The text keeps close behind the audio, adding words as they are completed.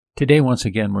Today, once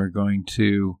again, we're going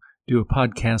to do a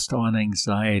podcast on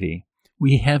anxiety.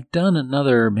 We have done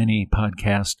another mini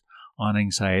podcast on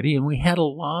anxiety, and we had a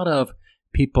lot of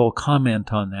people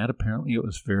comment on that. Apparently, it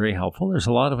was very helpful. There's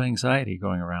a lot of anxiety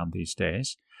going around these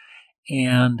days,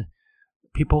 and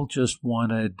people just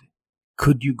wanted,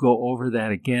 could you go over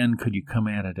that again? Could you come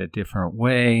at it a different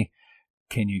way?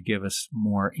 Can you give us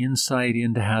more insight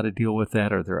into how to deal with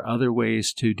that? Are there other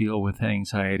ways to deal with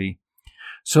anxiety?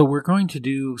 So we're going to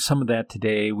do some of that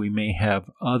today. We may have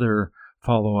other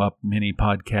follow-up mini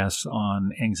podcasts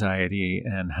on anxiety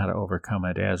and how to overcome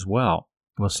it as well.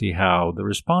 We'll see how the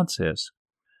response is.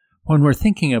 When we're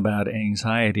thinking about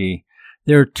anxiety,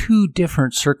 there are two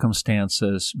different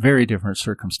circumstances, very different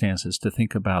circumstances to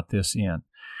think about this in.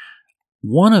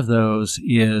 One of those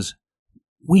is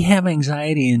we have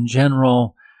anxiety in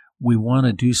general. We want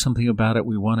to do something about it.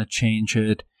 We want to change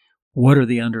it. What are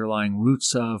the underlying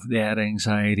roots of that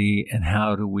anxiety, and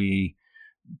how do we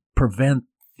prevent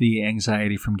the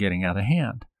anxiety from getting out of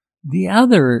hand? The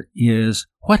other is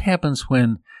what happens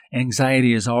when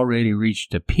anxiety has already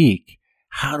reached a peak.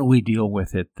 How do we deal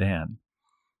with it then?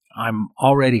 I'm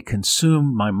already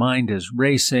consumed. My mind is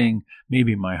racing.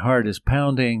 Maybe my heart is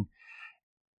pounding.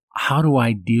 How do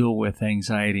I deal with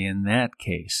anxiety in that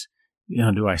case?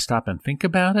 Do I stop and think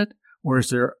about it, or is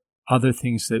there other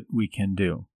things that we can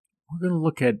do? We're going to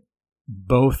look at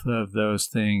both of those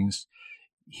things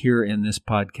here in this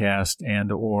podcast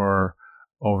and or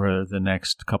over the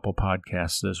next couple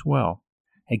podcasts as well.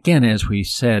 Again, as we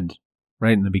said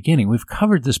right in the beginning, we've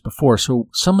covered this before, so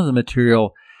some of the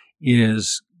material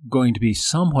is going to be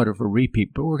somewhat of a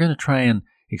repeat, but we're going to try and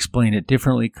explain it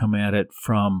differently, come at it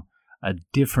from a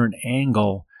different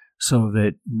angle so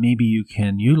that maybe you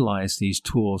can utilize these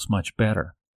tools much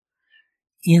better.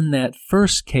 In that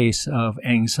first case of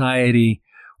anxiety,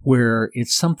 where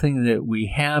it's something that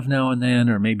we have now and then,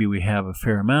 or maybe we have a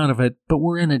fair amount of it, but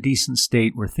we're in a decent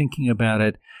state, we're thinking about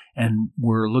it, and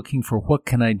we're looking for what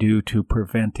can I do to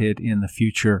prevent it in the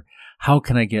future? How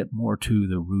can I get more to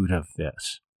the root of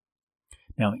this?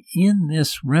 Now, in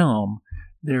this realm,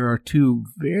 there are two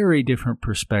very different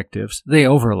perspectives. They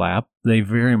overlap. They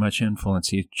very much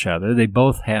influence each other. They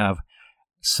both have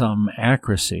some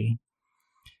accuracy.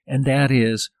 And that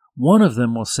is, one of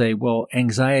them will say, well,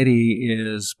 anxiety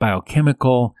is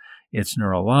biochemical, it's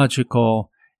neurological,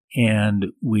 and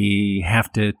we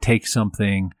have to take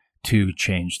something to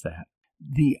change that.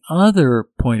 The other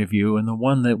point of view, and the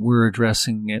one that we're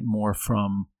addressing it more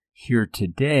from here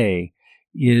today,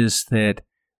 is that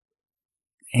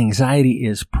anxiety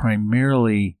is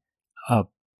primarily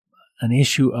an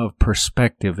issue of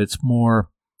perspective. It's more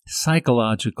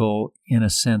psychological in a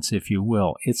sense, if you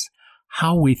will. It's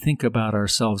how we think about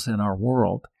ourselves and our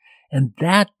world. And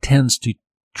that tends to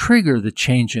trigger the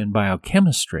change in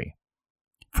biochemistry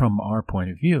from our point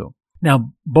of view.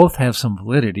 Now, both have some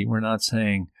validity. We're not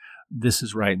saying this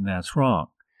is right and that's wrong.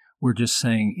 We're just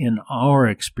saying in our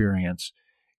experience,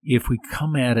 if we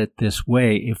come at it this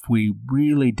way, if we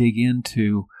really dig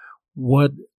into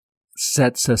what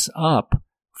sets us up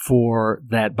for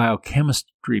that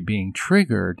biochemistry being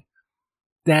triggered,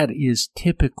 that is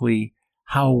typically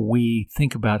how we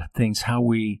think about things, how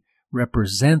we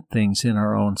represent things in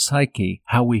our own psyche,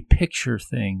 how we picture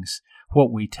things, what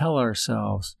we tell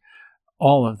ourselves,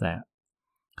 all of that.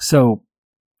 So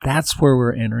that's where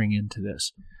we're entering into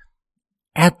this.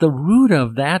 At the root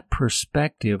of that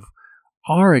perspective,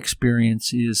 our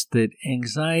experience is that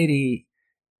anxiety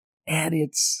at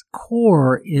its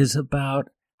core is about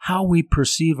how we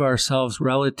perceive ourselves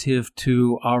relative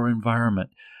to our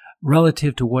environment,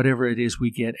 relative to whatever it is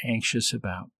we get anxious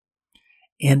about.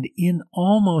 And in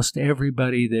almost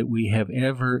everybody that we have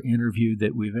ever interviewed,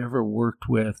 that we've ever worked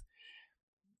with,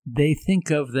 they think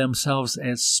of themselves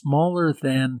as smaller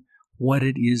than what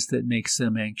it is that makes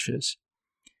them anxious.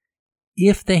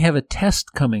 If they have a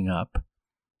test coming up,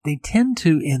 they tend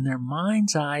to, in their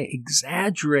mind's eye,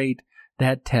 exaggerate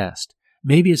that test.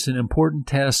 Maybe it's an important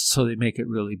test, so they make it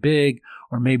really big,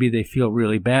 or maybe they feel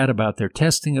really bad about their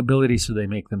testing ability, so they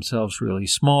make themselves really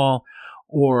small,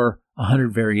 or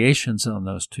 100 variations on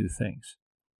those two things.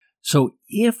 So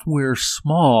if we're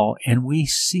small and we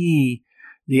see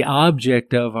the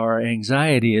object of our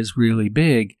anxiety is really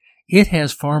big, it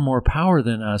has far more power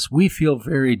than us. We feel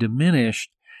very diminished,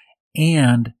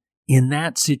 and in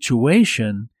that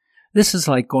situation, this is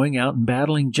like going out and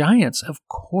battling giants. Of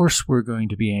course we're going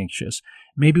to be anxious.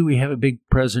 Maybe we have a big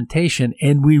presentation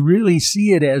and we really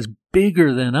see it as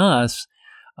bigger than us.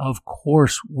 Of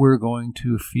course we're going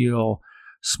to feel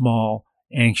small,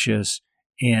 anxious,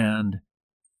 and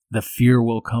the fear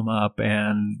will come up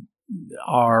and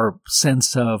our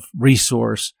sense of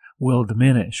resource will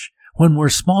diminish. When we're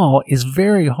small, it's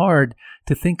very hard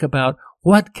to think about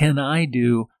what can I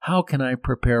do? How can I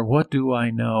prepare? What do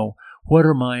I know? What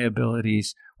are my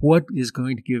abilities? What is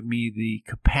going to give me the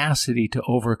capacity to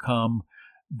overcome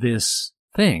this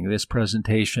thing, this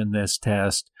presentation, this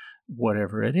test,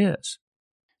 whatever it is?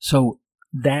 So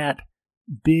that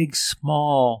big,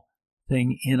 small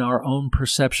thing in our own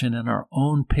perception and our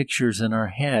own pictures in our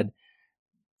head,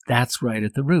 that's right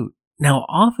at the root. Now,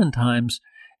 oftentimes,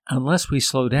 unless we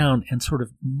slow down and sort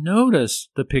of notice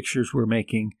the pictures we're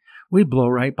making, we blow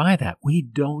right by that. We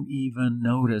don't even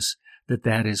notice that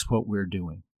that is what we're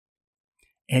doing.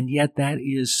 And yet that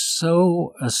is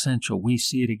so essential. We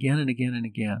see it again and again and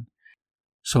again.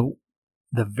 So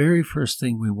the very first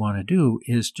thing we want to do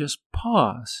is just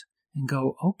pause and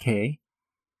go, okay,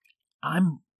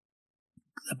 I'm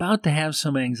about to have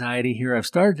some anxiety here. I've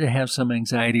started to have some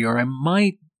anxiety, or I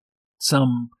might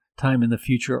sometime in the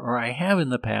future, or I have in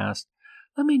the past.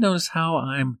 Let me notice how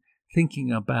I'm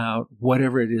thinking about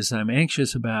whatever it is I'm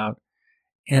anxious about,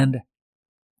 and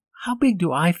how big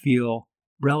do I feel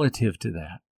relative to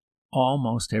that?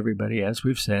 Almost everybody, as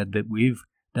we've said, that we've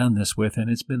done this with, and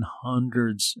it's been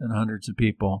hundreds and hundreds of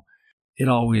people, it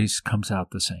always comes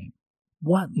out the same.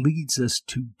 What leads us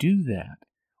to do that?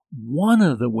 One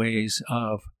of the ways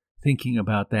of thinking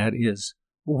about that is,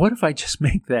 well, what if I just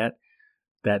make that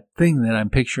thing that I'm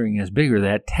picturing as bigger,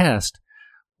 that test,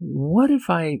 what if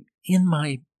I, in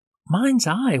my mind's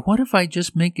eye, what if I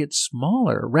just make it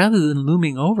smaller rather than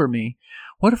looming over me?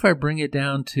 What if I bring it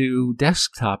down to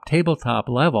desktop, tabletop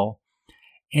level,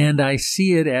 and I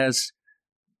see it as,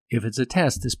 if it's a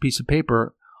test, this piece of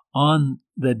paper on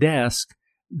the desk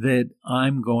that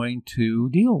I'm going to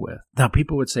deal with? Now,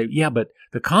 people would say, yeah, but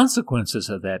the consequences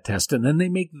of that test, and then they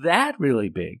make that really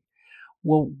big.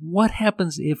 Well, what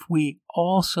happens if we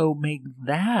also make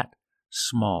that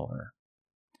smaller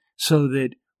so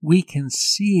that we can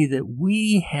see that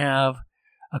we have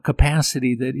a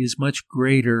capacity that is much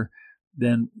greater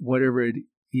than whatever it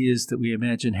is that we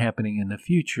imagine happening in the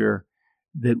future,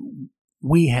 that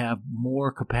we have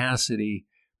more capacity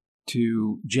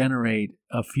to generate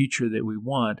a future that we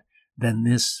want than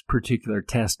this particular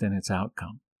test and its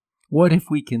outcome? What if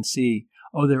we can see,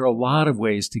 oh, there are a lot of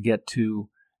ways to get to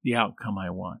the outcome I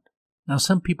want? Now,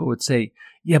 some people would say,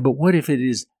 yeah, but what if it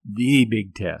is the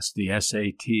big test, the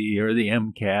SAT or the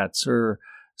MCATs or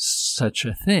such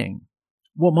a thing?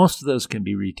 Well, most of those can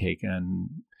be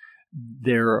retaken.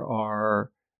 There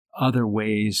are other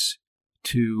ways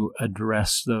to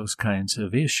address those kinds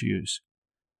of issues.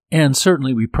 And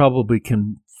certainly we probably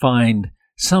can find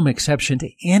some exception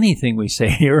to anything we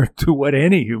say or to what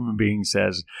any human being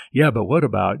says. Yeah, but what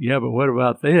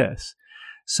about this?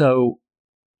 So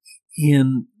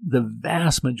in the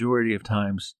vast majority of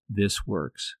times, this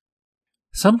works.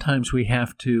 Sometimes we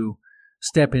have to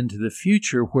step into the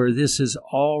future where this is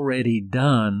already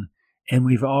done and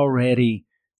we've already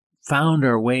found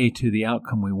our way to the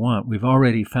outcome we want. We've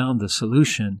already found the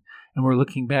solution, and we're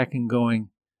looking back and going,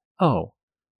 oh,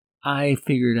 I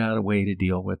figured out a way to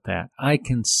deal with that. I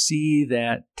can see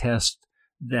that test,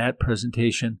 that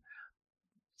presentation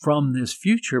from this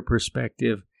future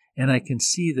perspective, and I can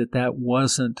see that that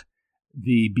wasn't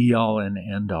the be-all and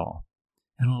end-all.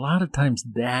 And a lot of times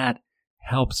that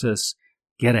helps us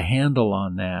get a handle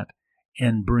on that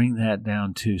and bring that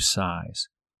down to size.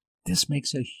 This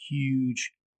makes a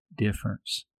huge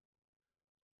difference.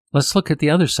 Let's look at the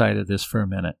other side of this for a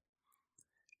minute.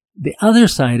 The other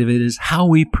side of it is how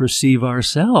we perceive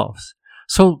ourselves.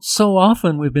 So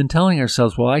often we've been telling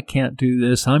ourselves, well, I can't do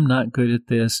this, I'm not good at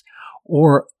this,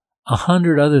 or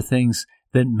 100 other things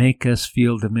that make us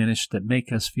feel diminished, that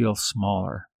make us feel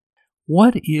smaller.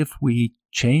 What if we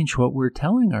change what we're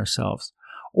telling ourselves?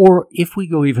 Or if we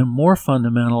go even more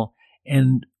fundamental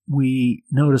and we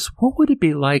notice, what would it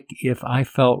be like if I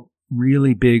felt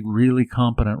really big, really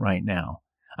competent right now?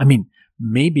 I mean,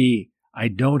 maybe I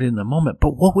don't in the moment,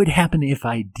 but what would happen if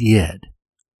I did?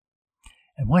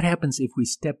 And what happens if we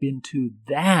step into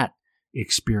that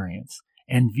experience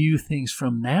and view things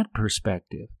from that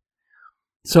perspective?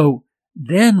 So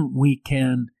then we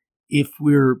can, if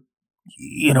we're,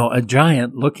 a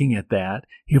giant looking at that,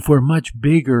 if we're much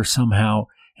bigger somehow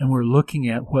and we're looking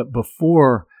at what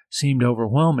before seemed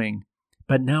overwhelming,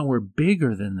 but now we're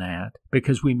bigger than that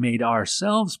because we made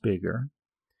ourselves bigger,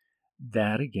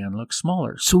 that again looks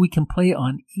smaller. So we can play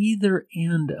on either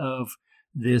end of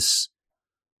this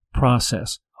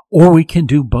process, or we can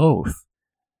do both.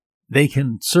 They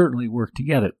can certainly work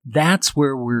together. That's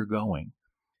where we're going.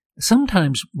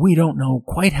 Sometimes we don't know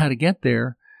quite how to get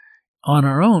there on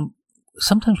our own.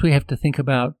 Sometimes we have to think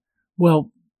about,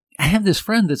 well, I have this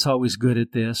friend that's always good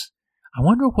at this. I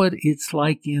wonder what it's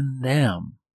like in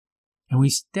them. And we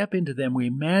step into them. We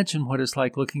imagine what it's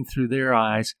like looking through their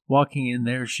eyes, walking in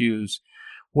their shoes,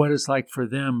 what it's like for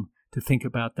them to think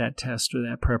about that test or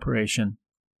that preparation.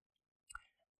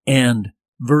 And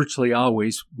virtually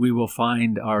always, we will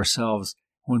find ourselves,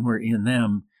 when we're in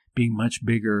them, being much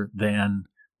bigger than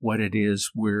what it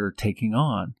is we're taking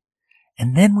on.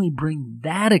 And then we bring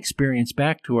that experience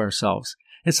back to ourselves.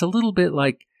 It's a little bit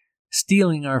like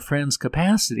stealing our friend's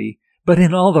capacity, but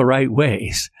in all the right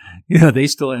ways. They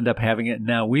still end up having it, and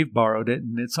now we've borrowed it,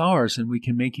 and it's ours, and we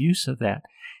can make use of that.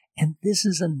 And this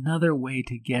is another way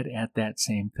to get at that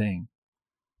same thing.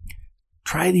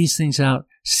 Try these things out.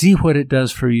 See what it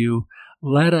does for you.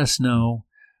 Let us know.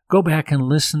 Go back and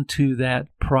listen to that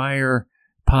prior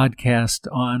podcast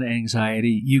on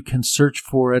anxiety. You can search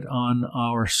for it on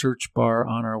our search bar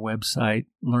on our website,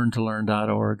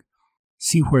 learntolearn.org.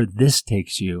 See where this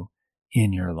takes you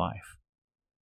in your life.